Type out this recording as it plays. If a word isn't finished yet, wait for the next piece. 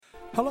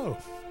Hello,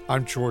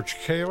 I'm George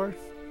Kaler,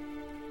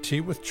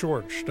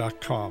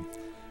 teawithgeorge.com,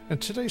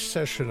 and today's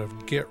session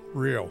of Get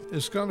Real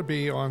is going to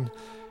be on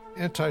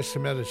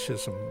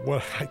anti-Semitism.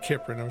 Well, I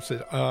can't pronounce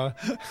it.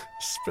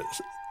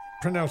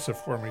 Pronounce it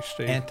for me,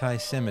 Steve.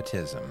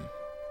 Antisemitism.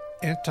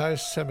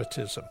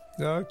 Anti-Semitism.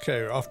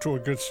 Okay, off to a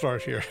good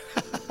start here.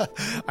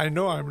 I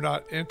know I'm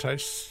not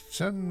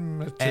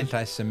anti-Semitic.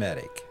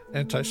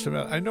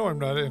 I know I'm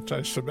not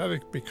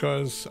anti-Semitic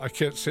because I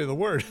can't say the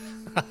word.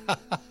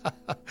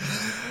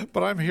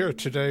 But I'm here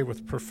today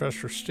with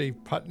Professor Steve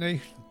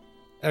Putney,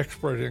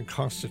 expert in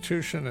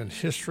Constitution and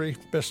history,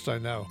 best I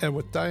know, and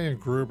with Diane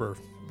Gruber,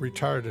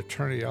 retired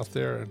attorney out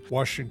there in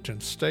Washington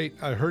State.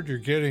 I heard you're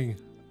getting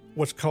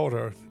what's called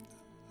a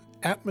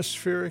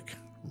atmospheric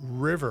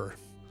river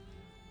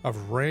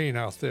of rain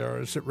out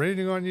there. Is it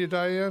raining on you,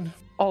 Diane?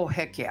 Oh,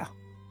 heck yeah.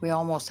 We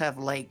almost have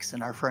lakes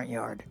in our front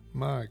yard.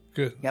 My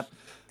goodness.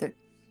 Yep.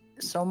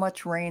 So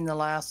much rain the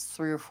last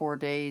 3 or 4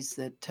 days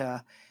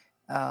that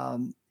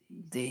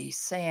the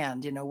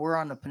sand, we're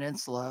on the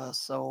peninsula,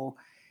 so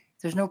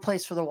there's no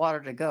place for the water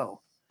to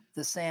go.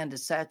 The sand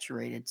is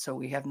saturated, so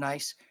we have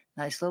nice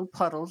little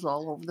puddles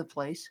all over the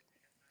place.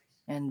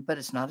 But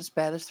it's not as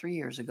bad as 3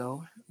 years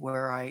ago,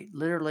 where I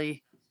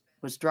literally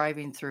was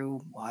driving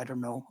through, I don't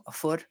know, a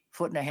foot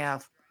and a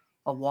half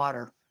of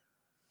water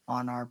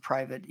on our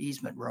private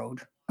easement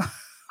road.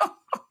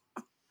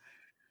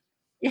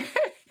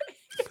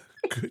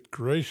 Good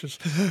gracious.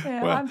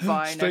 Yeah, well, I'm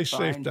fine. Stay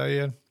safe,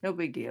 Diane. No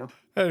big deal.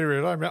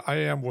 Anyway, I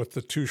am with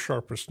the two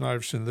sharpest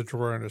knives in the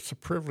drawer, and it's a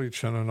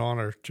privilege and an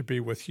honor to be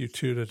with you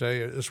two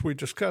today as we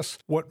discuss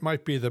what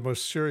might be the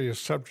most serious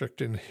subject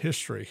in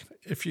history.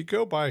 If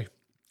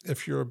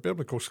you're a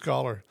biblical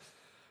scholar,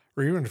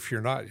 or even if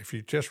you're not, if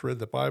you just read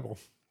the Bible,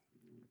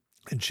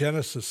 in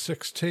Genesis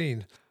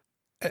 16,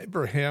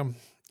 Abraham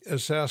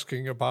is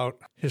asking about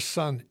his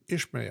son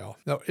Ishmael.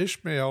 Now,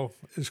 Ishmael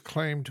is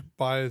claimed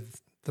by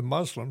the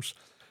Muslims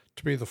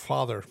to be the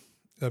father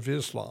of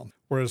Islam,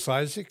 whereas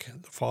Isaac,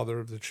 the father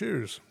of the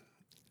Jews.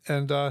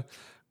 And God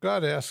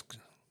asked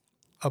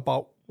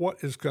about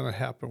what is going to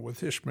happen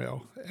with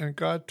Ishmael. And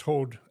God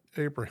told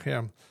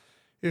Abraham,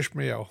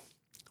 Ishmael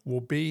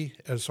will be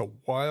as a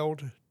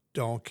wild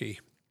donkey,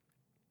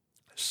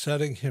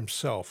 setting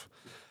himself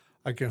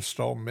against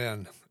all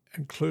men,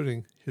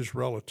 including his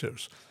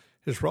relatives.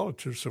 His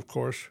relatives, of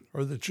course,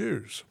 are the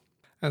Jews.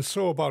 And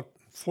so about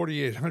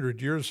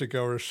 4,800 years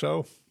ago or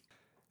so,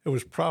 it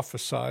was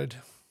prophesied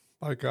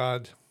by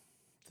God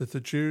that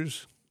the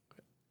Jews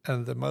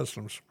and the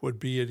Muslims would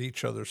be at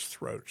each other's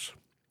throats.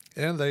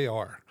 And they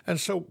are. And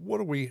so what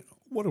do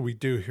we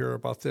do here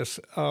about this?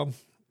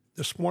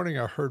 This morning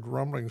I heard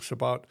rumblings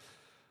about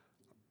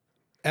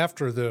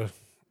after they're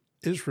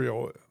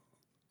through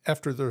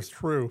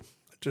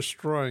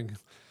destroying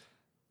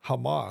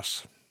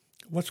Hamas,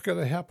 what's going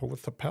to happen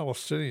with the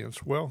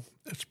Palestinians? Well,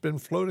 it's been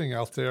floating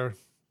out there.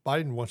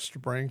 Biden wants to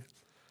bring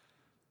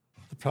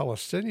the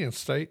Palestinian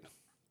state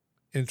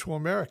into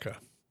America.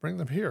 Bring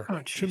them here.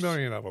 Oh, 2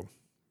 million of them.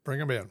 Bring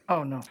them in.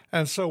 Oh, no.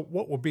 And so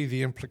what will be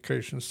the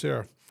implications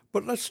there?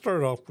 But let's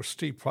start off with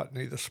Steve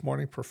Putney this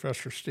morning,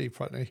 Professor Steve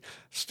Putney.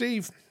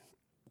 Steve,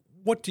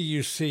 what do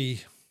you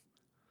see?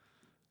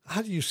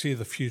 How do you see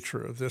the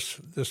future of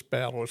this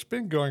battle? It's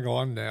been going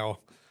on now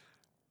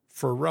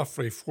for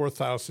roughly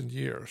 4,000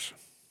 years.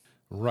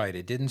 Right.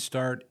 It didn't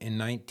start in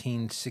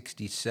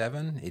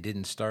 1967. It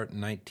didn't start in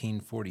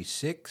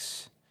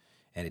 1946.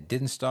 And it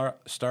didn't start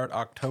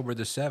October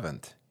the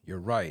 7th. You're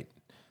right.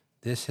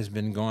 This has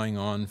been going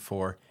on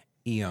for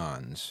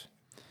eons.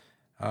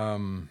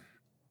 And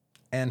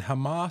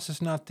Hamas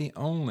is not the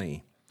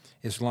only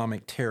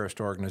Islamic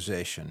terrorist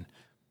organization,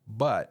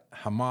 but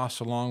Hamas,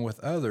 along with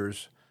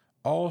others,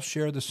 all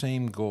share the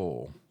same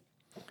goal,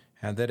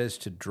 and that is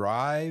to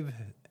drive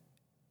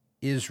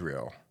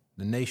Israel,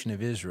 the nation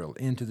of Israel,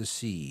 into the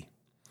sea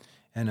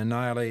and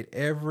annihilate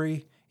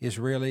every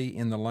Israeli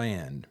in the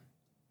land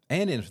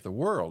and into the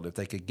world if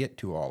they could get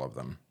to all of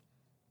them.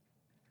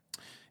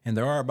 And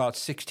there are about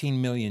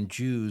 16 million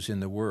Jews in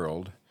the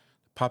world.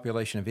 The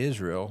population of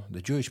Israel,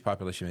 the Jewish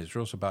population of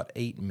Israel, is about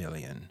 8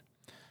 million.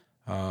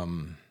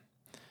 And,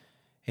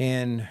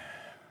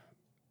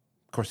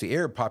 of course, the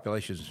Arab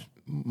population is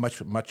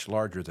much, much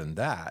larger than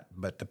that,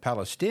 but the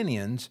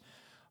Palestinians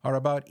are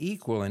about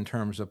equal in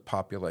terms of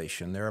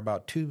population. There are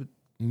about 2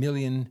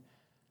 million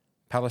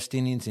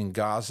Palestinians in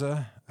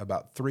Gaza,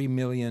 about 3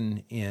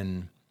 million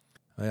in,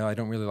 well, I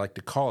don't really like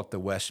to call it the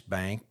West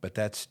Bank, but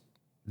that's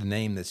the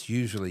name that's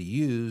usually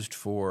used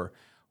for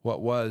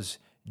what was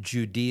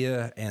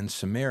Judea and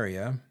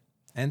Samaria.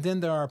 And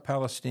then there are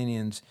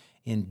Palestinians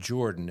in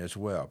Jordan as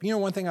well.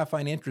 One thing I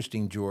find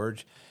interesting,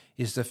 George,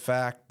 is the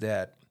fact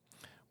that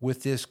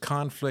with this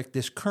conflict,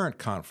 this current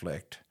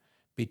conflict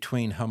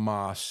between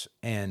Hamas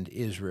and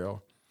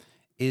Israel,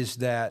 is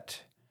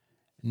that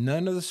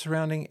none of the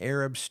surrounding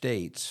Arab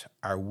states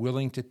are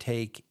willing to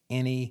take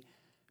any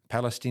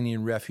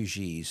Palestinian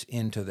refugees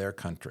into their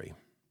country.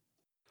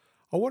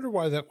 I wonder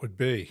why that would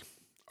be.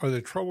 Are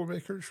they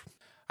troublemakers?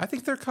 I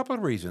think there are a couple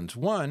of reasons.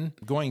 One,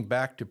 going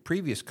back to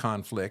previous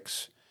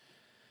conflicts,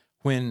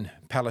 when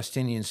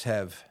Palestinians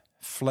have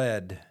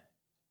fled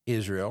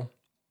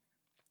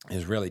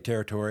Israeli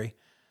territory,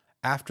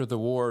 after the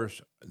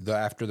wars,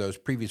 after those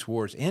previous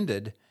wars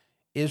ended,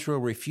 Israel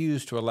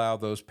refused to allow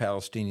those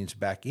Palestinians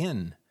back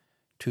in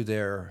to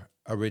their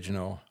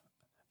original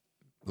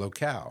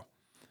locale.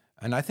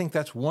 And I think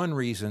that's one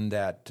reason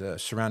that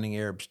surrounding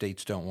Arab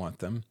states don't want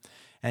them.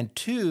 And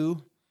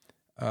two,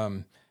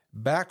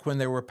 back when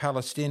there were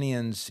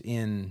Palestinians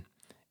in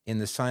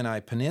the Sinai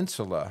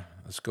Peninsula,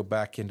 let's go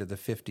back into the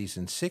 50s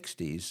and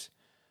 60s,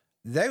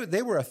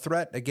 they were a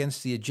threat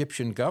against the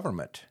Egyptian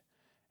government.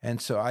 And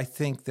so I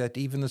think that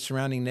even the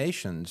surrounding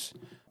nations,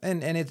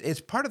 and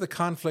it's part of the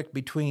conflict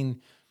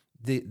between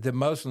the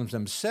Muslims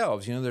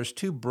themselves. You know, there's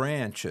two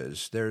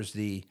branches. There's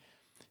the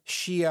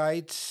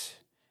Shiites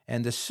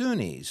and the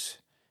Sunnis,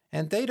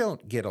 and they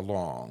don't get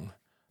along.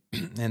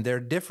 And their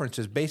difference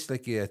is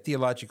basically a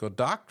theological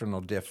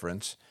doctrinal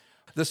difference.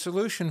 The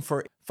solution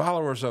for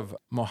followers of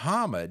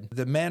Muhammad,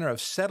 the manner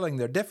of settling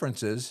their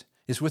differences,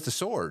 is with the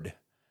sword.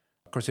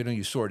 Of course, they don't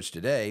use swords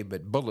today,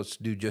 but bullets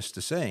do just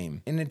the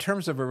same. And in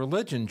terms of a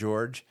religion,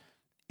 George,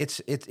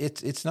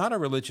 it's not a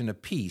religion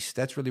of peace.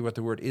 That's really what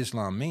the word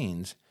Islam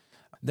means.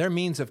 Their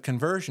means of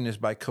conversion is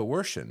by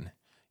coercion.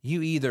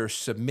 You either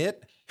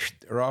submit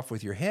or off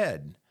with your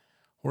head.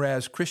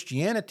 Whereas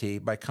Christianity,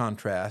 by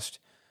contrast,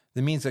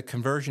 the means of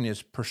conversion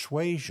is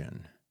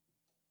persuasion.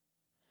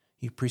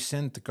 You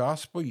present the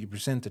gospel, you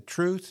present the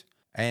truth,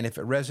 and if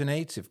it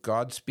resonates, if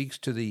God speaks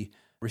to the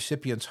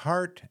recipient's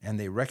heart and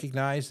they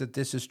recognize that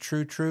this is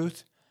true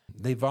truth,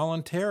 they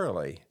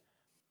voluntarily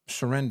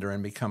surrender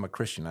and become a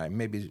Christian.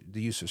 Maybe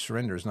the use of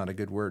surrender is not a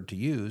good word to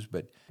use,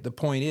 but the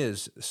point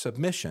is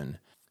submission.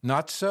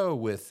 Not so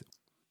with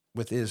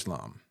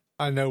Islam.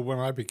 I know when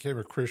I became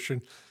a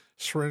Christian,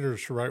 surrender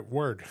is the right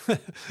word.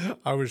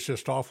 I was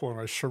just awful when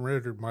I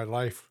surrendered my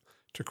life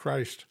to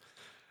Christ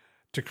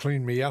to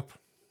clean me up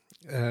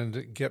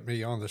and get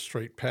me on the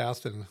straight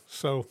path. And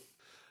so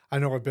I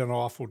know I've been an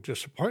awful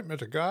disappointment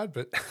to God,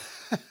 but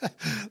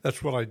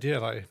that's what I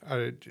did.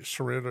 I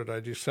surrendered. I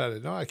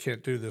decided, no, I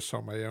can't do this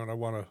on my own. I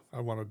want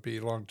to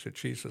belong to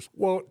Jesus.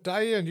 Well,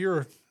 Diane,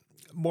 you're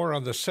more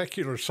on the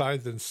secular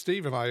side than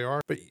Steve and I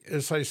are. But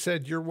as I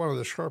said, you're one of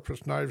the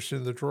sharpest knives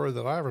in the drawer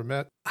that I ever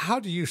met. How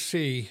do you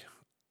see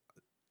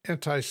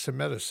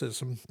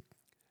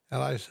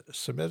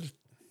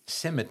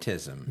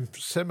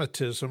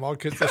Semitism, I'll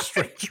get this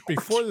straight.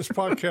 Before this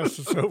podcast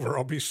is over,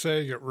 I'll be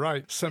saying it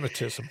right.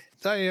 Semitism.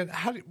 Diane,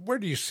 where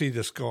do you see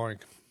this going?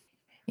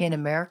 In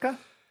America?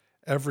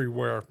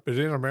 Everywhere. But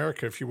in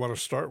America, if you want to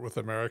start with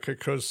America,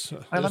 because...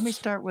 let me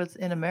start with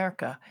in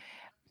America.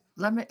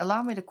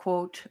 Allow me to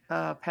quote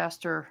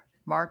Pastor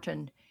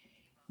Martin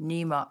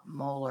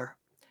Niemöller.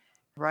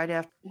 Right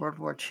after World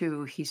War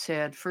II, he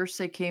said, "First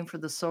they came for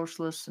the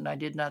socialists, and I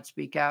did not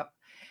speak out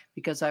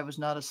because I was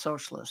not a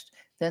socialist.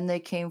 Then they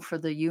came for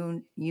the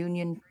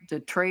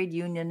trade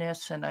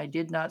unionists, and I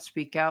did not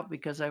speak out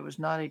because I was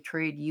not a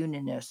trade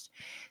unionist.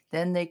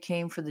 Then they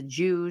came for the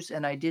Jews,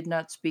 and I did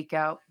not speak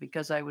out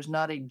because I was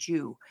not a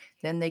Jew.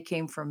 Then they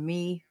came for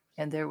me,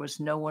 and there was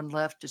no one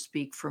left to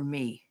speak for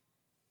me."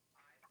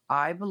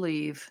 I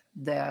believe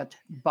that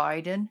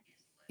Biden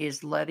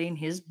is letting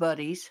his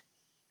buddies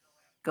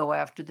go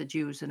after the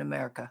Jews in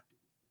America.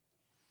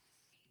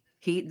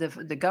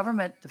 The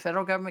government, the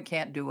federal government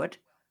can't do it.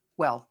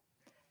 Well,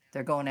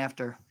 they're going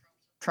after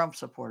Trump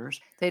supporters.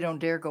 They don't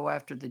dare go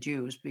after the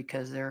Jews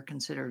because they're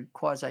considered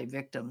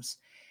quasi-victims.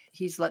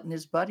 He's letting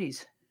his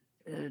buddies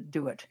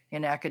do it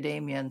in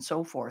academia and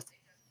so forth.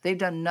 They've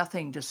done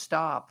nothing to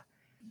stop.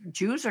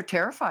 Jews are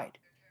terrified.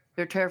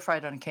 They're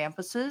terrified on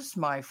campuses.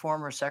 My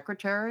former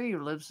secretary,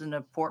 who lives in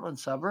a Portland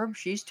suburb,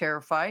 she's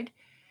terrified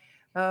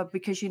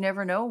because you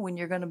never know when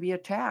you're going to be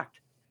attacked.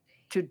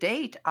 To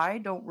date, I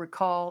don't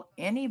recall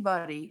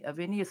anybody of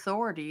any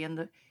authority in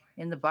the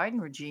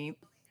Biden regime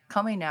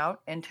coming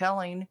out and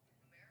telling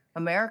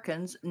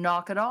Americans,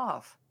 knock it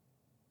off.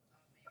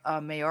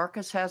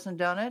 Mayorkas hasn't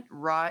done it.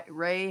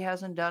 Ray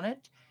hasn't done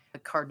it.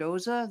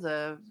 Cardoza,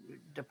 the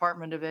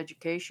Department of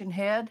Education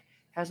head,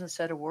 hasn't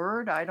said a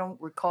word. I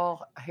don't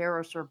recall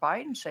Harris or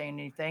Biden saying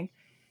anything.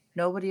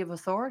 Nobody of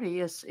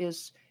authority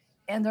is,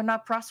 and they're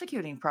not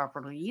prosecuting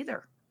properly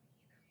either.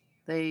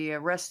 They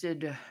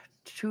arrested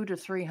 200 to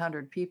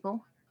 300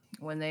 people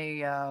when they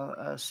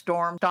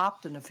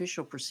stopped an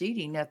official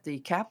proceeding at the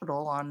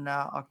Capitol on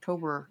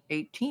October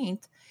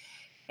 18th.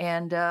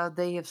 And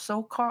they have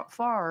so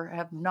far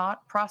have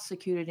not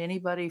prosecuted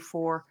anybody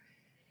for,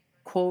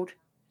 quote,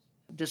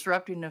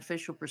 disrupting an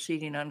official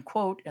proceeding,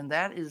 unquote, and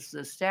that is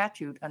the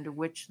statute under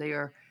which they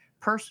are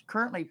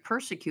currently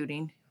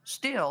persecuting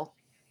still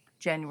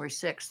January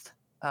 6th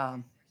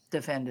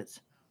defendants.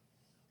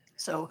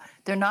 So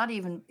they're not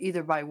even,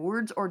 either by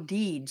words or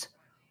deeds,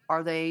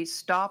 are they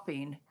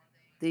stopping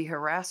the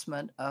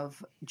harassment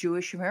of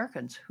Jewish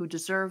Americans who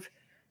deserve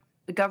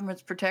the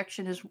government's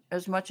protection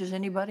as much as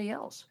anybody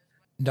else.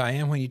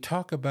 Diane, when you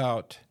talk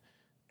about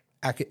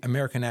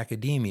American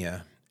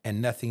academia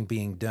and nothing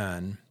being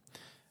done,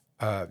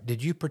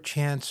 did you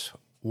perchance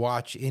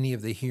watch any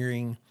of the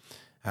hearing,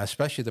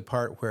 especially the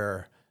part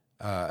where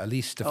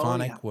Elise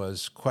Stefanik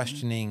was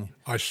questioning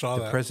I saw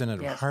the that.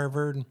 president of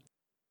Harvard,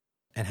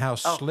 and how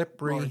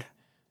slippery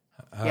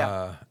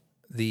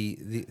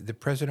the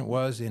president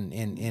was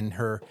in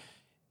her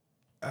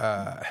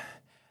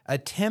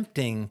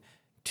attempting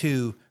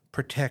to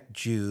protect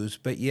Jews,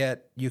 but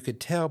yet you could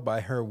tell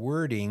by her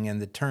wording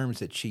and the terms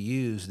that she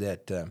used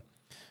that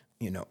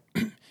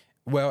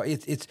well,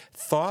 it's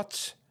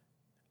thoughts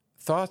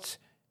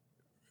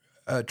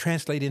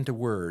translate into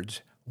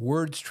words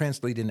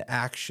translate into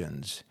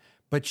actions.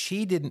 But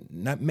she didn't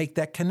not make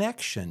that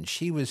connection.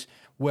 She was,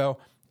 well,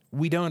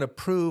 we don't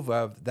approve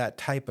of that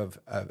type of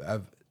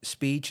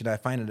speech, and I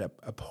find it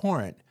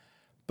abhorrent.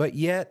 But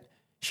yet,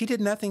 she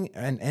did nothing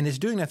and is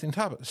doing nothing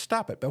to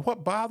stop it. But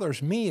what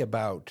bothers me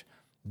about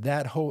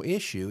that whole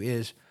issue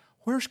is,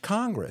 where's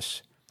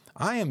Congress?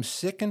 I am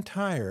sick and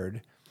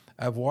tired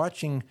of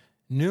watching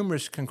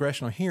numerous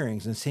congressional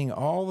hearings and seeing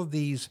all of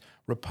these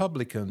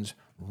Republicans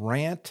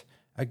rant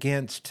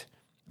against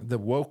the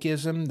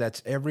wokeism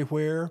that's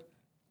everywhere.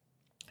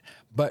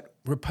 But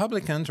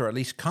Republicans, or at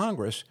least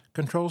Congress,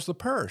 controls the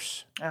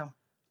purse. Oh.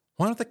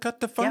 Why don't they cut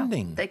the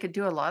funding? Yeah, they could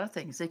do a lot of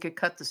things. They could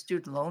cut the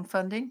student loan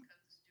funding.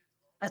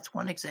 That's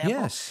one example.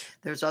 Yes.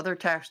 There's other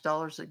tax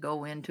dollars that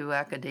go into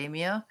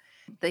academia.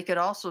 They could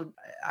also,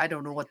 I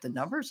don't know what the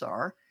numbers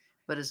are,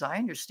 but as I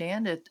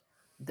understand it,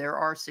 there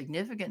are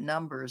significant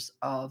numbers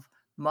of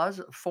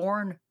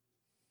foreign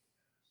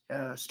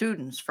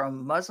students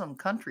from Muslim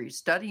countries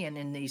studying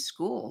in these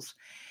schools.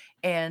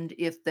 And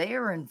if they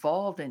are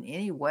involved in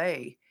any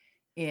way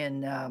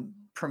in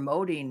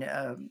promoting,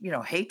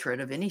 hatred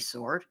of any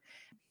sort,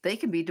 they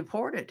can be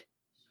deported.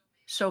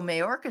 So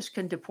Mayorkas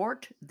can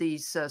deport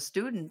these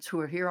students who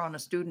are here on a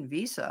student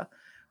visa,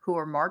 who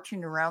are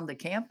marching around the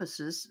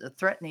campuses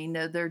threatening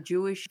their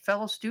Jewish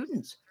fellow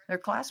students, their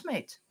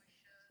classmates.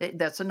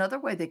 That's another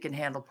way they can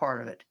handle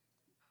part of it.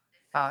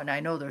 And I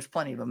know there's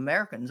plenty of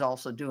Americans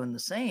also doing the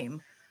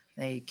same.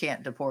 They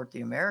can't deport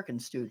the American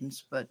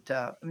students, but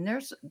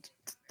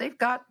they've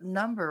got a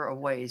number of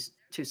ways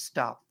to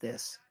stop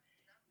this.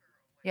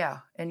 Yeah,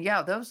 and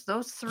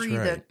those three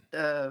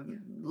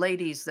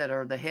ladies that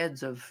are the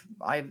heads of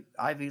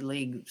Ivy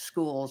League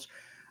schools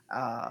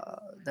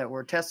that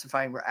were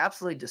testifying were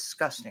absolutely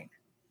disgusting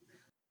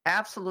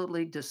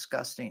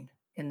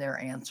in their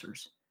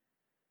answers.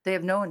 They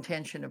have no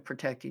intention of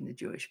protecting the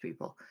Jewish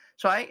people.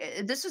 So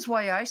this is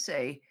why I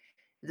say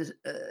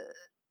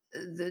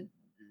that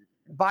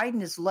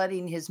Biden is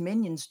letting his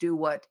minions do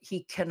what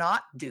he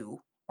cannot do,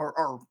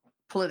 or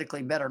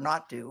politically better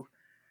not do,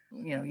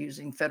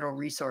 using federal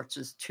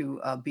resources to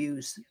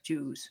abuse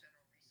Jews.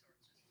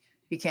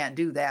 He can't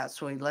do that,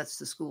 so he lets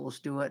the schools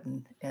do it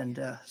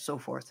and so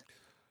forth.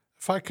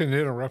 If I can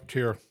interrupt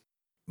here,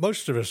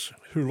 most of us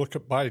who look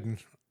at Biden,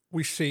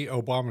 we see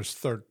Obama's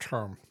third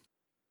term.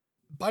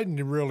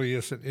 Biden really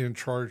isn't in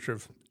charge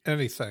of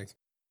anything.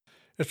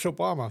 It's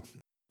Obama.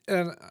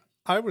 And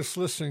I was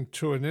listening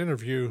to an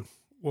interview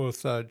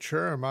with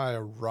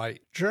Jeremiah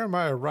Wright.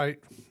 Jeremiah Wright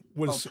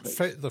was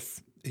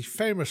he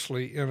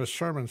famously in a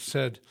sermon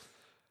said,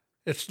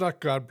 "It's not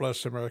God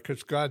bless America,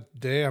 it's God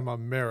damn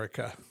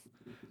America."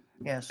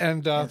 Yes.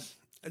 And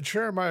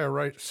Jeremiah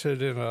Wright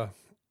said in an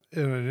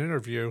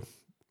interview,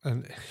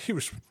 and he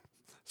was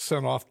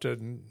sent off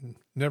to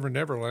Never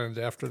Land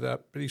after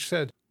that, but he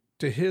said,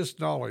 to his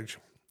knowledge,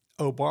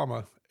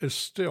 Obama is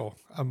still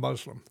a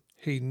Muslim.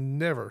 He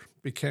never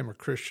became a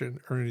Christian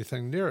or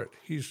anything near it.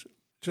 He's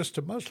just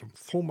a Muslim,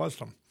 full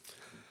Muslim.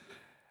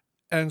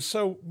 And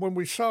so when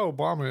we saw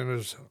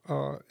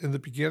Obama in the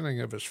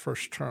beginning of his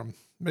first term,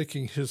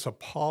 making his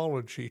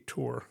apology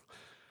tour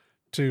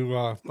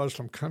to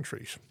Muslim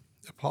countries,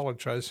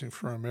 apologizing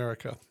for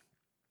America,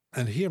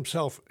 and he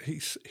himself,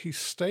 he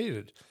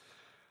stated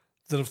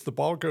that if the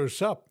ball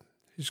goes up,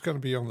 he's going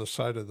to be on the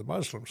side of the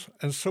Muslims.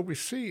 And so we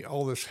see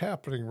all this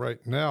happening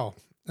right now.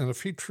 And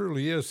if he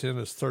truly is in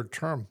his third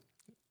term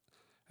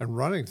and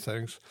running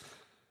things,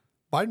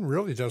 Biden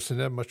really doesn't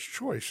have much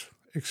choice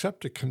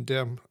except to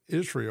condemn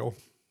Israel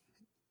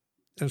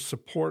and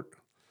support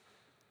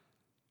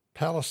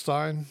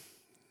Palestine,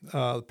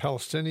 the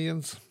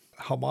Palestinians,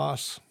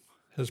 Hamas,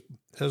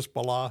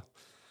 Hezbollah,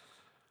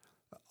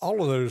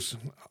 all of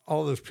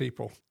those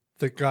people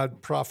that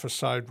God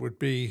prophesied would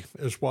be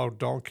as wild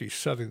donkeys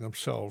setting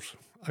themselves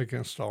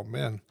against all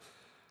men.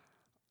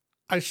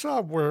 I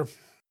saw where,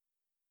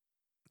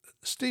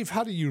 Steve,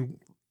 how do you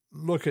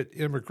look at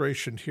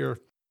immigration here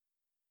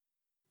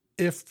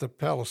if the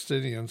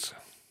Palestinians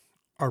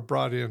are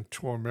brought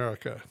into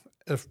America?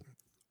 If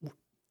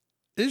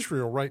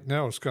Israel right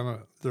now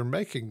they're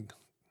making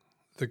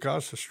the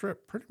Gaza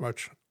Strip pretty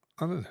much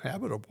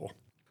uninhabitable.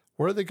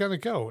 Where are they going to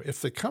go?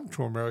 If they come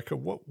to America,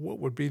 what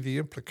would be the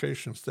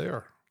implications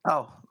there?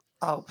 Oh,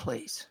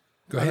 please.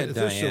 Go ahead,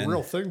 Diane. This is a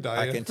real thing,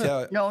 Diane. I can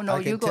tell. No,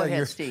 you go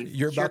ahead, Steve.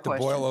 You're about to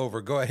boil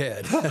over. Go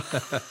ahead.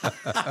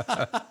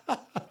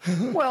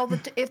 Well,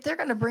 if they're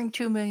going to bring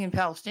 2 million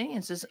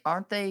Palestinians,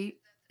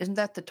 isn't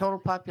that the total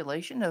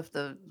population of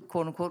the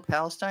quote-unquote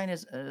Palestine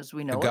as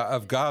we know it?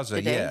 Of Gaza,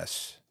 today?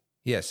 yes.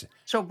 Yes.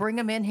 So bring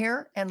them in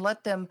here and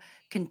let them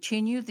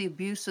continue the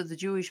abuse of the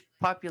Jewish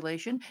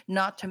population,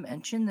 not to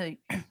mention the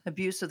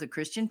abuse of the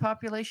Christian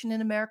population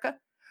in America.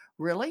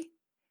 Really?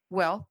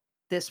 Well,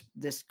 this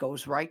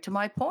goes right to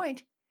my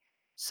point.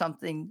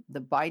 Something the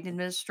Biden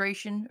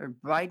administration or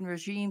Biden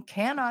regime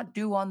cannot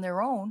do on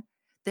their own.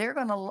 They're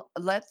going to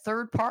let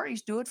third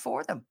parties do it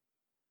for them.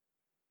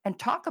 And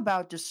talk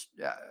about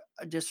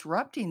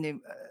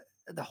disrupting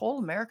the whole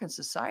American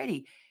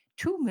society.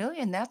 2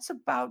 million, that's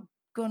about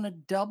going to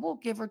double,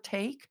 give or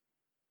take,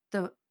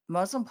 the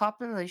Muslim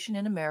population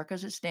in America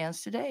as it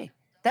stands today.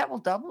 That will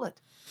double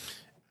it.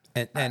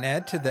 And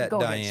add to that,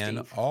 Diane,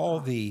 ahead, all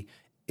the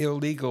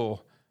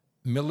illegal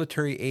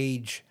military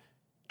age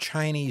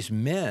Chinese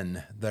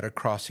men that are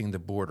crossing the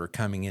border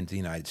coming into the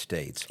United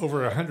States.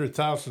 Over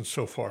 100,000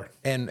 so far.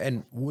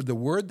 And the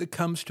word that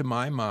comes to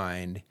my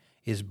mind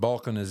is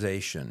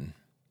balkanization.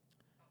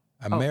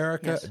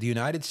 America, yes. The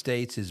United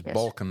States is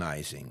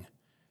balkanizing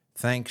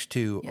thanks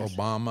to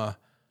Obama,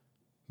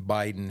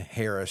 Biden,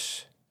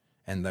 Harris,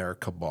 and their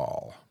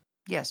cabal.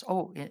 Yes.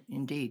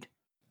 Indeed.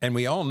 And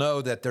we all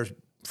know that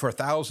for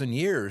 1,000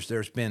 years,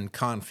 there's been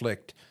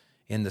conflict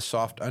in the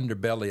soft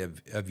underbelly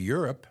of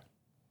Europe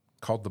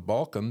called the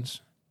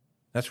Balkans.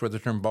 That's where the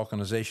term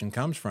balkanization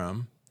comes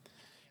from.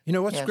 You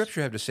know, what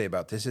Scripture have to say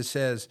about this? It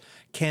says,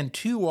 can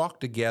two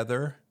walk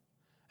together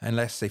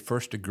unless they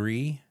first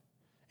agree?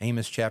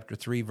 Amos chapter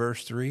 3,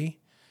 verse 3.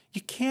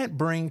 You can't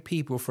bring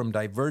people from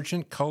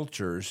divergent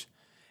cultures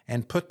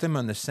and put them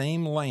on the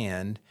same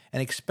land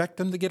and expect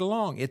them to get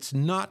along. It's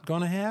not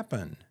going to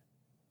happen.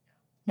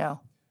 No.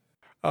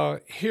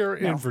 Here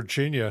in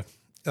Virginia,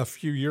 a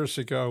few years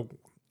ago,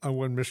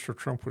 when Mr.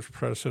 Trump was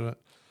president,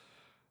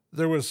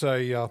 there were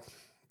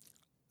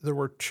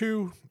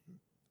two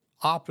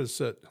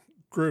opposite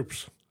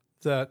groups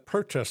that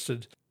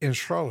protested in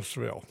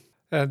Charlottesville.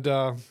 And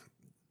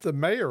the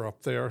mayor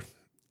up there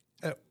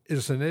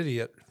is an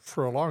idiot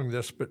for allowing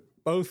this, but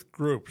both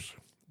groups,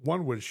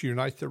 one was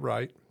Unite the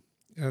Right,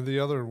 and the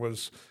other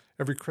was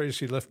every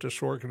crazy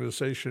leftist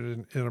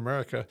organization in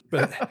America.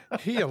 But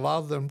he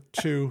allowed them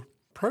to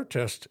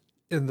protest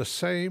in the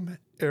same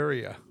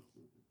area,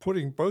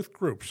 putting both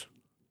groups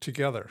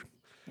together.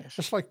 Yes.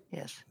 It's like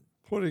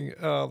putting,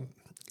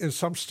 in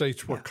some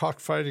states where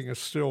cockfighting is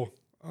still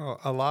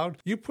allowed,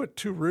 you put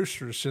two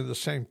roosters in the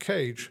same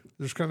cage,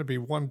 there's going to be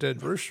one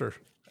dead rooster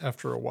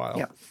after a while.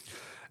 Yeah.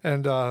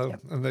 And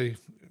they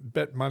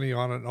bet money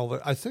on it and all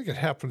that. I think it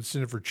happens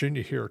in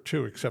Virginia here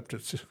too, except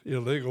it's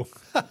illegal.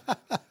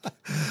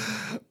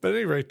 But at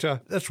any rate,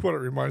 that's what it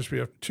reminds me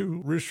of,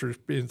 two roosters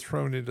being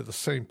thrown into the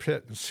same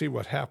pit and see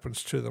what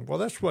happens to them. Well,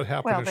 that's what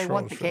happened in Charlottesville.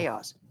 Well, they want the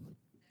chaos.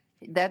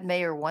 That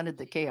mayor wanted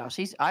the chaos.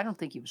 I don't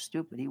think he was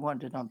stupid. He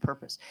wanted it on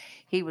purpose.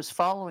 He was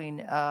following,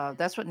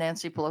 that's what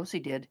Nancy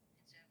Pelosi did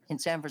in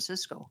San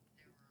Francisco.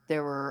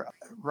 There were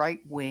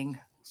right-wing,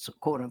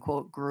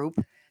 quote-unquote, group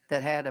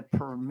that had a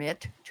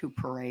permit to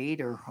parade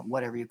or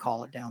whatever you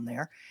call it down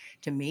there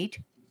to meet.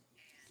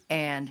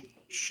 And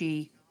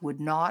she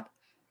would not,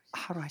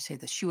 how do I say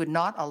this? She would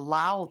not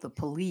allow the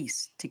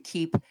police to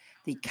keep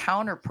the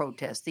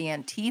counter-protest, the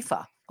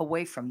Antifa,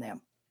 away from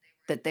them.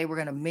 That they were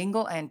going to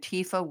mingle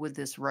Antifa with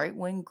this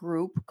right-wing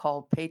group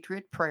called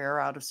Patriot Prayer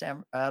out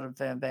of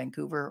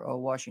Vancouver,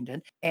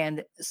 Washington.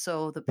 And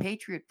so the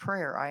Patriot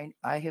Prayer,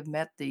 I have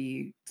met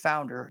the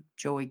founder,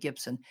 Joey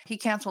Gibson. He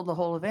canceled the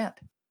whole event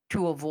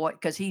to avoid,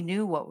 because he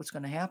knew what was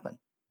going to happen.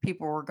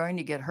 People were going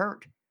to get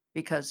hurt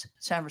because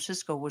San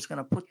Francisco was going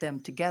to put them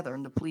together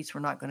and the police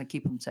were not going to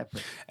keep them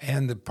separate.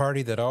 And the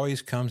party that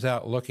always comes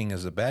out looking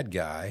as a bad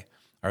guy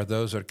are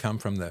those that come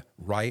from the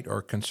right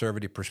or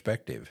conservative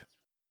perspective.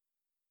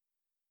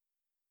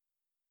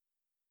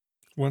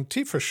 When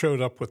Antifa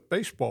showed up with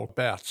baseball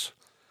bats,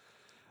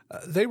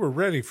 they were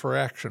ready for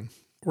action.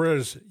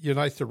 Whereas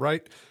Unite the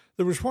Right,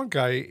 there was one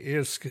guy,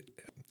 his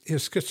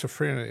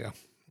schizophrenia.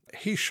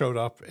 He showed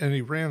up and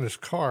he ran his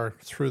car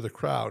through the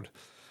crowd.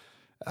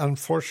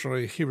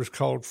 Unfortunately, he was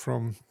called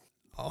from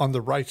on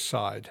the right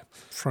side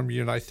from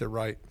Unite the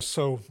Right.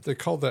 So they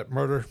called that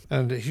murder,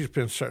 and he's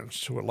been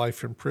sentenced to a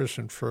life in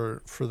prison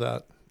for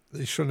that.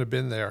 They shouldn't have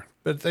been there,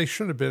 but they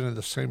shouldn't have been in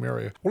the same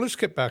area. Well, let's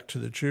get back to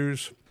the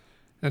Jews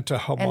and to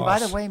Hamas. And by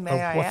the way, may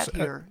I add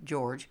here,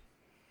 George,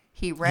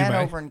 he ran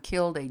over and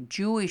killed a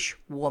Jewish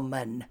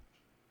woman.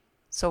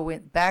 So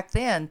back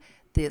then,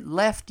 the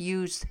left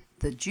used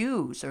the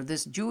Jews, or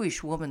this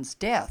Jewish woman's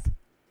death,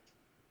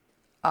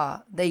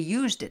 they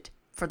used it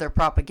for their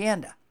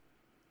propaganda.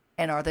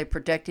 And are they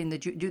protecting the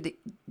Jews?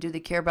 Do they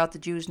care about the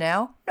Jews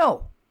now?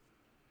 No.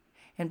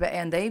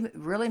 And they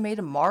really made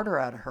a martyr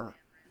out of her.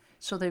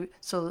 So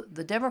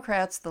the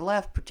Democrats, the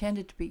left,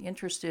 pretended to be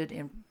interested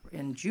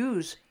in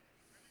Jews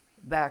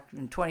back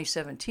in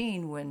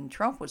 2017 when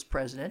Trump was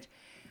president,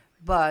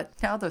 but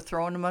now they're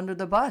throwing them under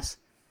the bus.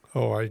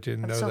 Oh, I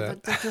didn't know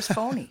that. They're just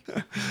phony.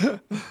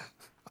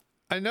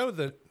 I know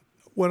that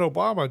when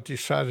Obama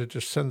decided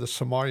to send the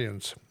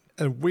Somalians,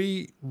 and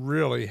we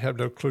really have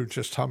no clue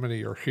just how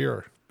many are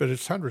here, but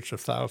it's hundreds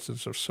of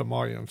thousands of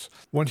Somalians.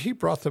 When he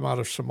brought them out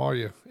of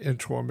Somalia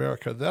into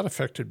America, that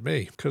affected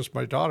me because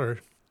my daughter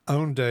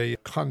owned a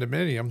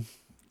condominium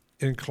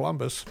in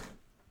Columbus,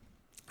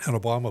 and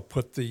Obama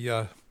put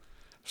the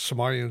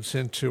Somalians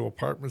into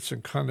apartments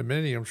and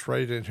condominiums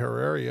right in her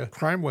area.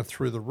 Crime went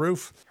through the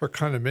roof. Her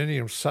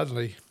condominium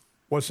suddenly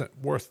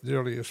wasn't worth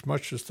nearly as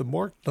much as the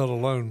mortgage, let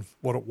alone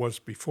what it was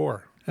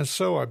before. And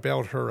so I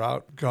bailed her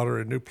out, got her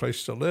a new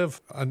place to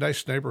live, a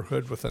nice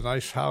neighborhood with a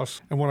nice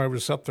house. And when I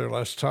was up there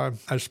last time,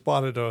 I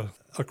spotted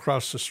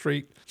across the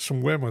street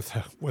some women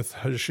with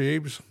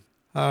hijabs.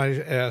 I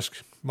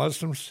asked,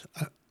 Muslims?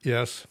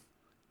 Yes.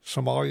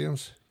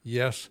 Somalians?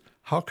 Yes.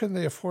 How can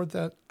they afford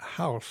that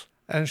house?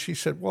 And she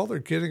said, well, they're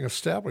getting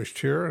established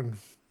here, and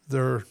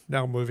they're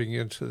now moving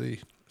into the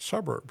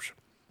suburbs,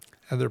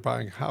 and they're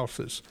buying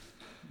houses.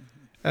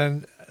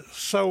 And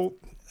so,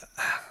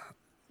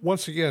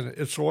 once again,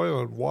 it's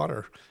oil and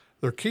water.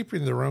 They're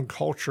keeping their own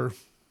culture,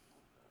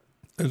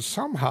 and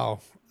somehow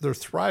they're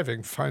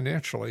thriving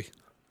financially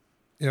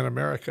in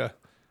America,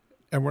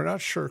 and we're not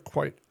sure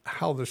quite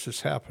how this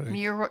is happening.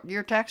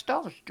 Your tax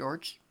dollars,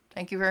 George.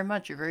 Thank you very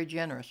much. You're very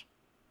generous.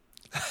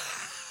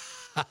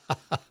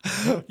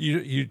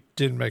 You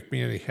didn't make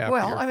me any happier.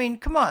 Well, I mean,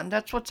 come on.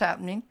 That's what's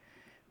happening.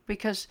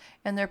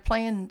 And they're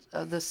playing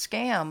the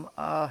scam.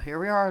 Here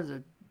we are,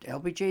 the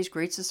LBJ's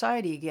Great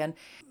Society again.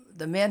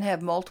 The men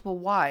have multiple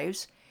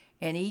wives,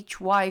 and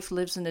each wife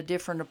lives in a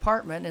different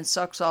apartment and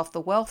sucks off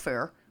the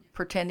welfare,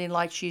 pretending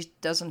like she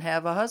doesn't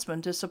have a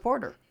husband to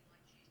support her.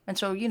 And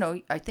so,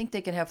 I think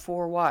they can have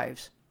 4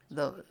 wives.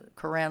 The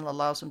Quran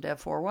allows them to have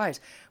 4 wives.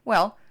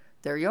 Well,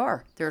 there you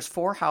are. There's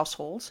 4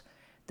 households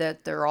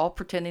that they're all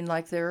pretending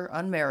like they're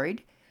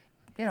unmarried.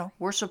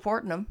 We're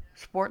supporting them,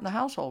 supporting the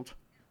households.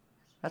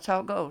 That's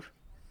how it goes.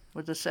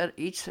 With the set,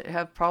 each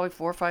have probably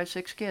 4, 5,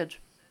 6 kids.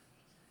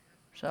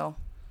 So,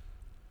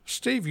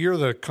 Steve, you're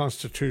the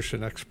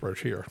Constitution expert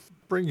here,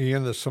 bringing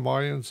in the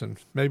Somalians and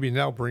maybe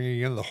now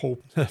bringing in the whole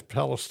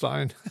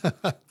Palestine.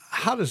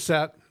 How is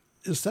that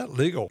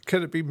legal?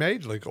 Can it be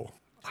made legal?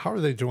 How are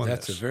they doing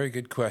That's this? a very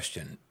good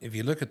question. If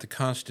you look at the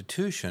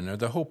Constitution, or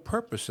the whole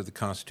purpose of the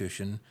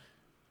Constitution,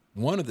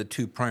 one of the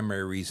 2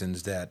 primary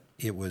reasons that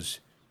it was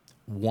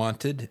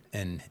wanted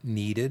and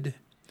needed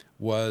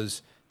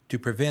was to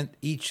prevent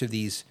each of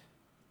these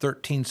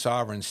 13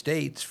 sovereign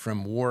states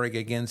from warring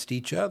against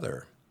each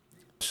other.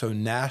 So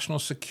national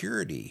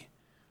security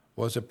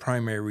was a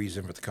primary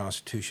reason for the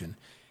Constitution.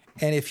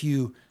 And if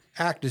you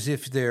act as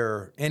if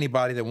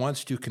anybody that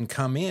wants to can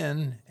come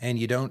in and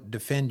you don't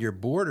defend your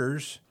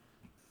borders,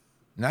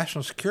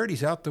 national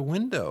security's out the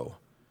window.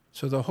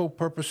 So the whole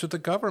purpose of the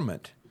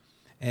government.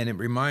 And it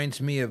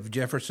reminds me of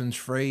Jefferson's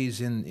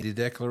phrase in the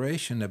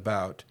Declaration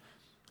about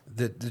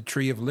the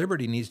tree of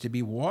liberty needs to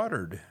be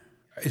watered.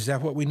 Is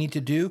that what we need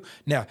to do?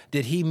 Now,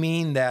 did he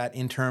mean that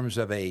in terms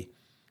of an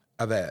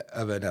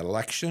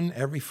election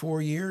every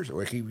 4 years?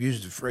 Or he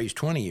used the phrase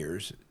 20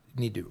 years,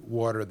 need to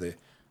water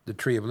the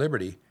tree of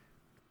liberty.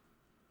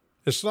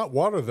 It's not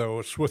water, though.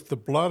 It's with the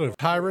blood of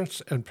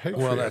tyrants and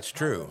patriots. Well, that's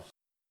true.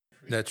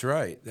 That's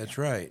right.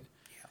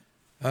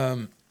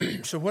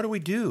 So what do we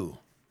do?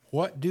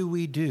 What do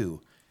we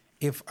do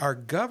if our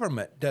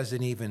government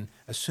doesn't even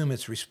assume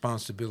its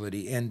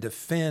responsibility and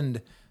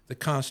defend the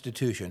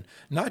Constitution,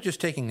 not just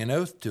taking an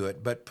oath to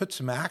it, but put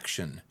some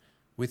action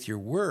with your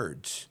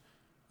words?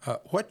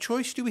 What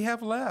choice do we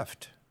have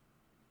left?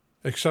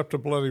 Except a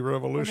bloody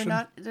revolution?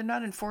 Well, they're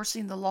not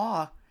enforcing the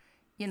law.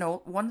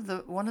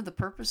 One of the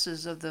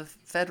purposes of the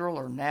federal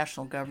or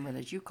national government,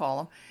 as you call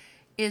them,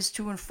 is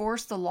to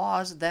enforce the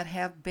laws that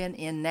have been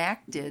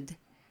enacted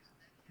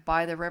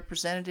by the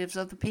representatives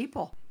of the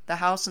people, the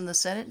House and the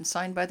Senate, and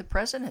signed by the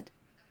president.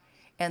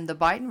 And the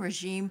Biden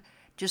regime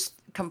just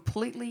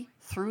completely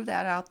threw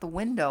that out the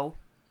window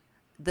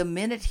the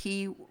minute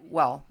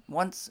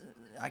once,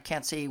 I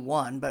can't say he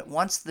won, but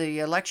once the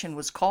election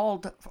was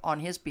called on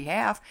his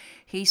behalf,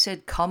 he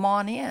said, come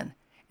on in.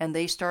 And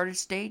they started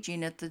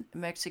staging at the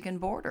Mexican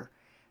border,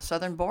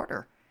 southern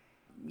border.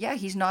 Yeah,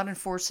 he's not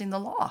enforcing the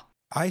law.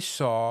 I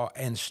saw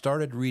and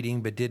started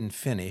reading but didn't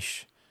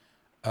finish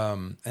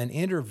an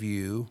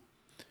interview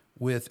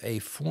with a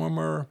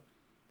former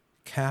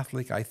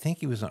Catholic, I think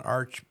he was an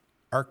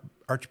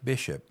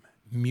archbishop.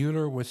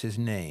 Mueller was his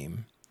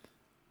name,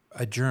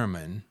 a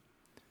German.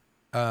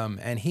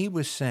 And he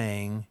was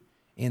saying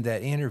in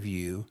that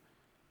interview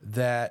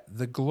that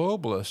the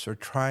globalists are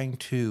trying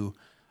to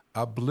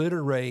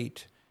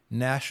obliterate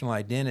national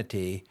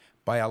identity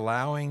by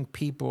allowing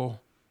people,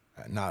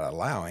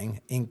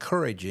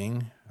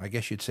 encouraging, I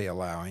guess you'd say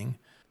allowing,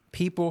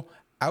 people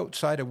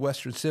outside of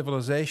Western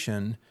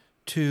civilization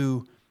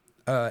to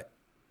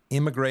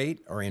immigrate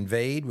or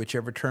invade,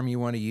 whichever term you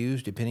want to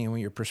use, depending on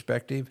your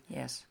perspective.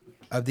 Yes.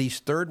 Of these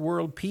third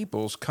world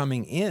peoples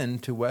coming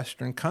into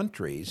Western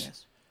countries.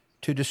 Yes.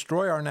 To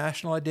destroy our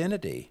national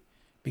identity,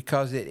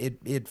 because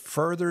it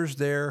furthers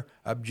their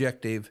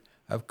objective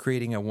of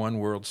creating a one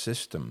world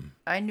system.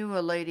 I knew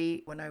a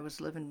lady when I was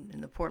living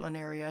in the Portland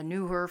area. I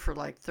knew her for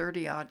like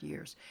 30 odd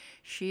years.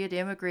 She had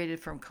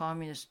immigrated from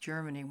communist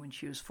Germany when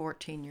she was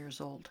 14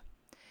 years old.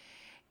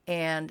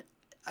 And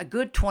a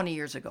good 20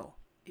 years ago,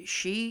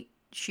 she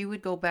she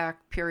would go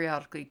back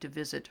periodically to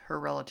visit her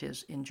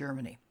relatives in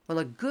Germany. Well,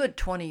 a good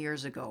 20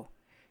 years ago,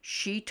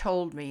 she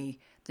told me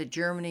that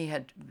Germany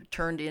had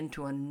turned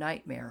into a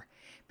nightmare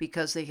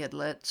because they had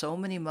let so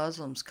many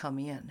Muslims come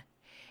in.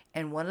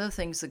 And one of the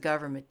things the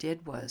government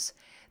did was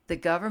the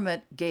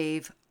government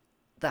gave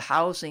the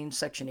housing,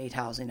 Section 8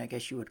 housing, I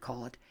guess you would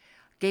call it,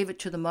 gave it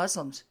to the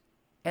Muslims.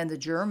 And the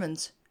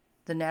Germans,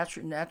 the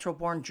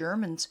natural-born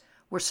Germans,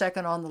 were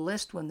second on the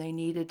list when they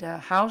needed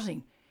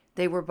housing.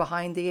 They were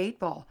behind the eight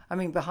ball. I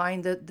mean,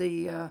 behind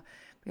the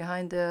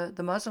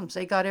Muslims.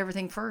 They got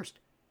everything first.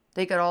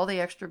 They got all the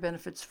extra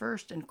benefits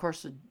first. And, of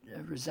course, the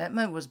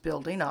resentment was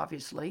building,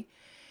 obviously.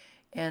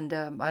 And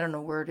I don't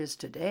know where it is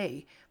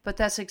today, but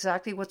that's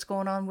exactly what's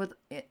going on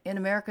in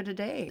America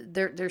today.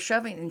 They're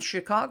shoving, in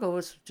Chicago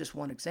is just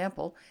one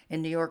example,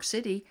 in New York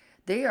City,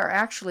 they are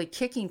actually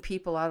kicking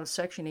people out of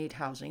Section 8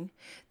 housing.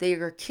 They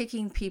are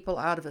kicking people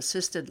out of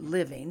assisted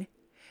living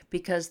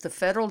because the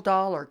federal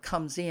dollar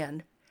comes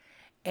in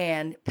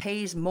and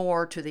pays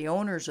more to the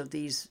owners of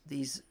these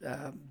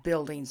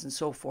buildings and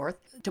so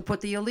forth to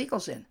put the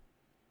illegals in.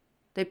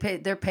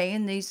 They're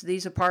paying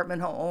these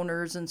apartment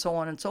owners and so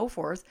on and so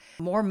forth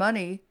more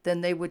money than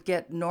they would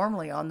get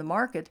normally on the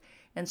market,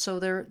 and so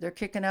they're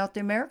kicking out the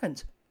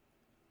Americans.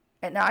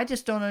 And I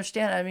just don't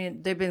understand. I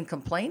mean, they've been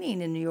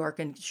complaining in New York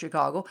and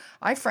Chicago.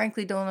 I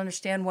frankly don't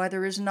understand why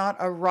there is not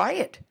a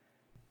riot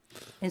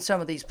in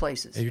some of these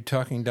places. Are you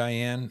talking,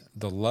 Diane?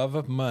 The love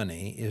of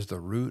money is the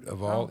root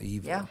of all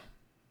evil.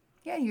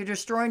 Yeah, you're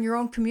destroying your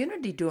own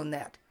community doing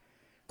that.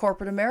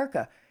 Corporate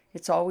America,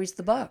 it's always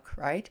the buck,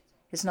 right?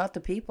 It's not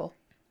the people.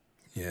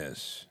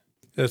 Yes.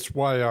 That's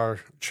why our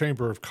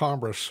Chamber of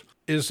Commerce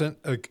isn't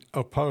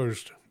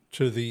opposed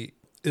to the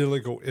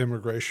illegal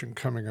immigration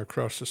coming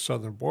across the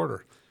southern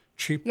border.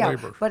 Cheap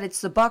labor. But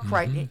it's the buck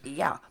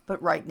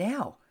but right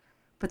now.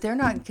 But they're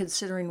not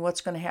considering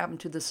what's going to happen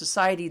to the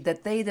society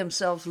that they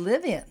themselves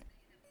live in.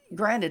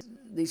 Granted,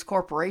 these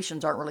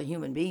corporations aren't really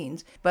human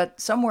beings,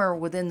 but somewhere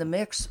within the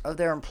mix of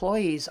their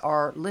employees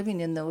are living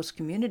in those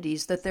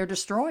communities that they're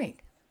destroying.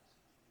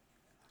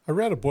 I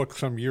read a book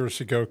some years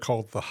ago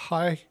called The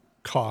High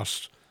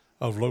Cost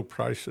of Low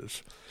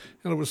Prices,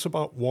 and it was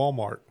about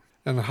Walmart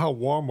and how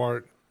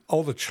Walmart,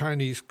 all the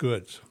Chinese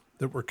goods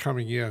that were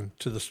coming in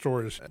to the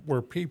stores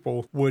where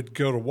people would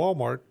go to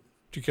Walmart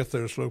to get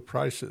those low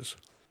prices.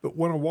 But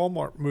when a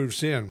Walmart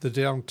moves in, the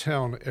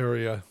downtown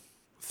area,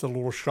 the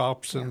little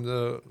shops and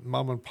the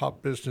mom and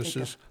pop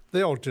businesses,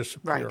 they all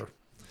disappear. Right.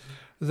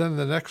 Then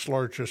the next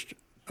largest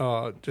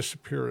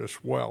disappear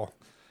as well.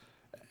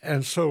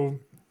 And so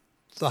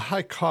the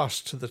high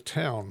cost to the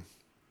town,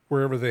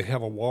 wherever they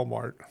have a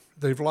Walmart,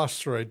 they've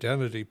lost their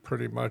identity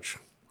pretty much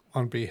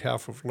on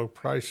behalf of low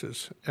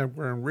prices. And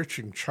we're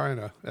enriching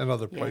China and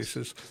other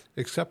places,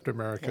 except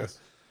America,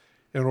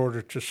 in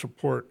order to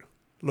support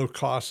low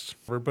costs.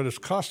 But it's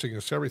costing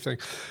us everything.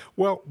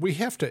 Well, we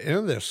have to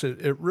end this.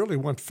 It really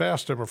went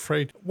fast, I'm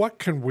afraid. What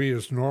can we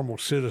as normal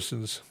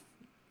citizens,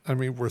 I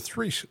mean, we're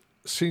three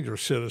senior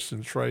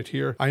citizens right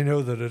here. I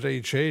know that at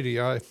age 80,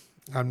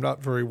 I'm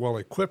not very well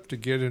equipped to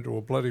get into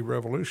a bloody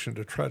revolution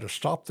to try to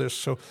stop this.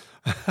 So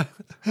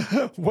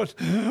what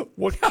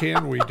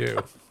can we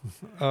do?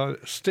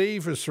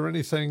 Steve, is there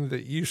anything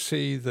that you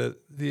see that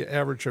the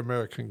average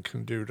American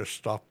can do to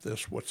stop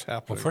this, what's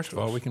happening? Well, first of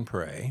all, we can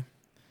pray.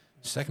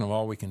 Second of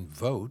all, we can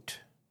vote.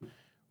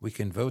 We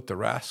can vote the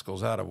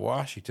rascals out of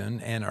Washington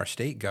and our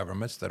state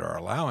governments that are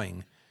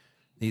allowing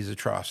these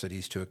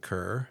atrocities to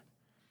occur.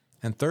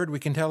 And third, we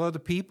can tell other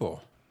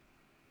people.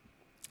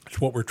 It's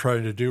what we're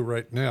trying to do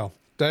right now.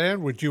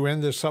 Diane, would you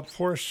end this up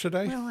for us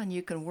today? Well, and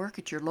you can work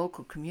at your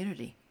local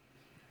community.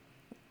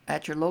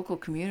 At your local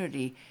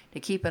community to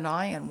keep an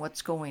eye on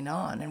what's going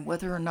on and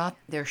whether or not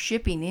they're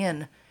shipping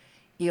in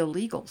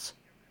illegals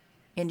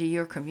into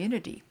your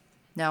community.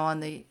 Now, on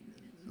the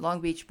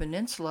Long Beach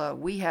Peninsula,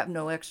 we have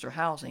no extra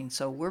housing,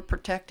 so we're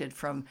protected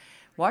from.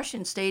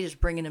 Washington State is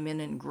bringing them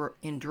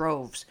in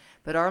droves,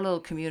 but our little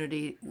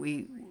community,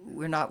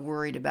 we're not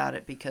worried about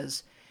it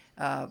because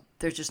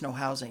there's just no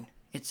housing.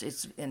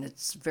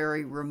 It's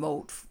very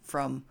remote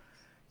from,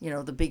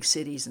 the big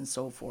cities and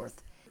so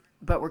forth.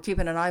 But we're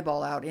keeping an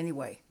eyeball out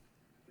anyway.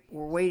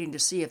 We're waiting to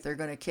see if they're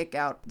going to kick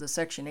out the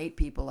Section 8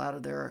 people out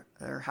of their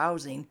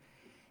housing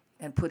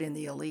and put in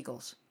the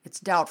illegals. It's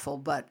doubtful,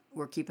 but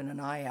we're keeping an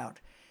eye out.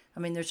 I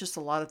mean, there's just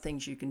a lot of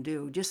things you can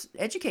do. Just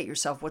educate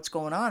yourself what's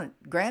going on.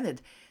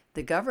 Granted,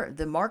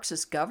 the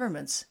Marxist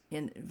governments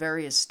in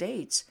various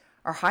states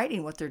are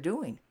hiding what they're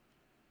doing.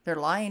 They're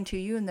lying to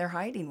you and they're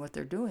hiding what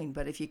they're doing.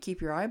 But if you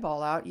keep your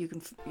eyeball out, you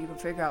can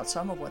figure out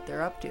some of what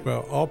they're up to.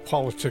 Well, all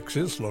politics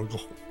is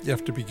local. You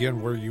have to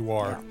begin where you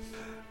are. Yeah.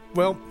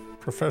 Well,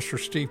 Professor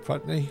Steve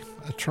Putney,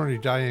 Attorney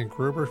Diane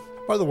Gruber.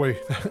 By the way,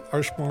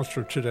 our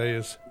sponsor today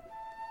is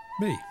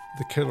me,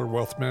 the Killer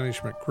Wealth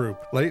Management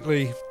Group.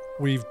 Lately,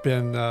 we've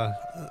been,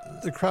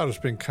 the crowd has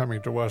been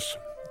coming to us.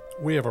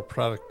 We have a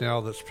product now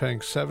that's paying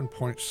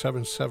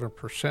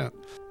 7.77%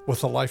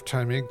 with a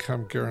lifetime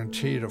income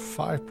guaranteed of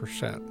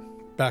 5%,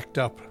 backed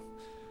up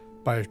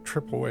by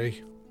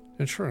AAA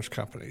insurance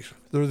companies.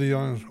 They're the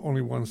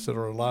only ones that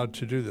are allowed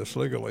to do this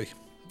legally.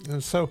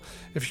 And so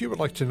if you would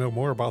like to know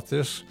more about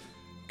this,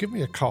 give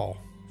me a call,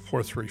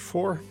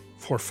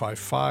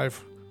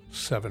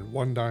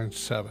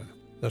 434-455-7197.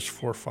 That's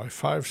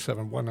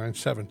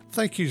 455-7197.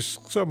 Thank you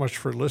so much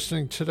for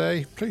listening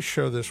today. Please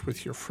share this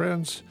with your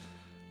friends.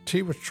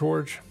 Tea with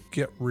George,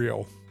 get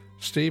real.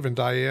 Steve and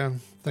Diane,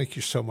 thank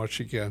you so much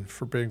again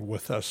for being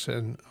with us.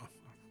 And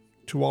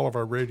to all of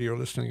our radio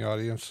listening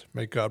audience,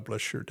 may God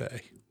bless your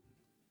day.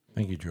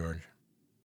 Thank you, George.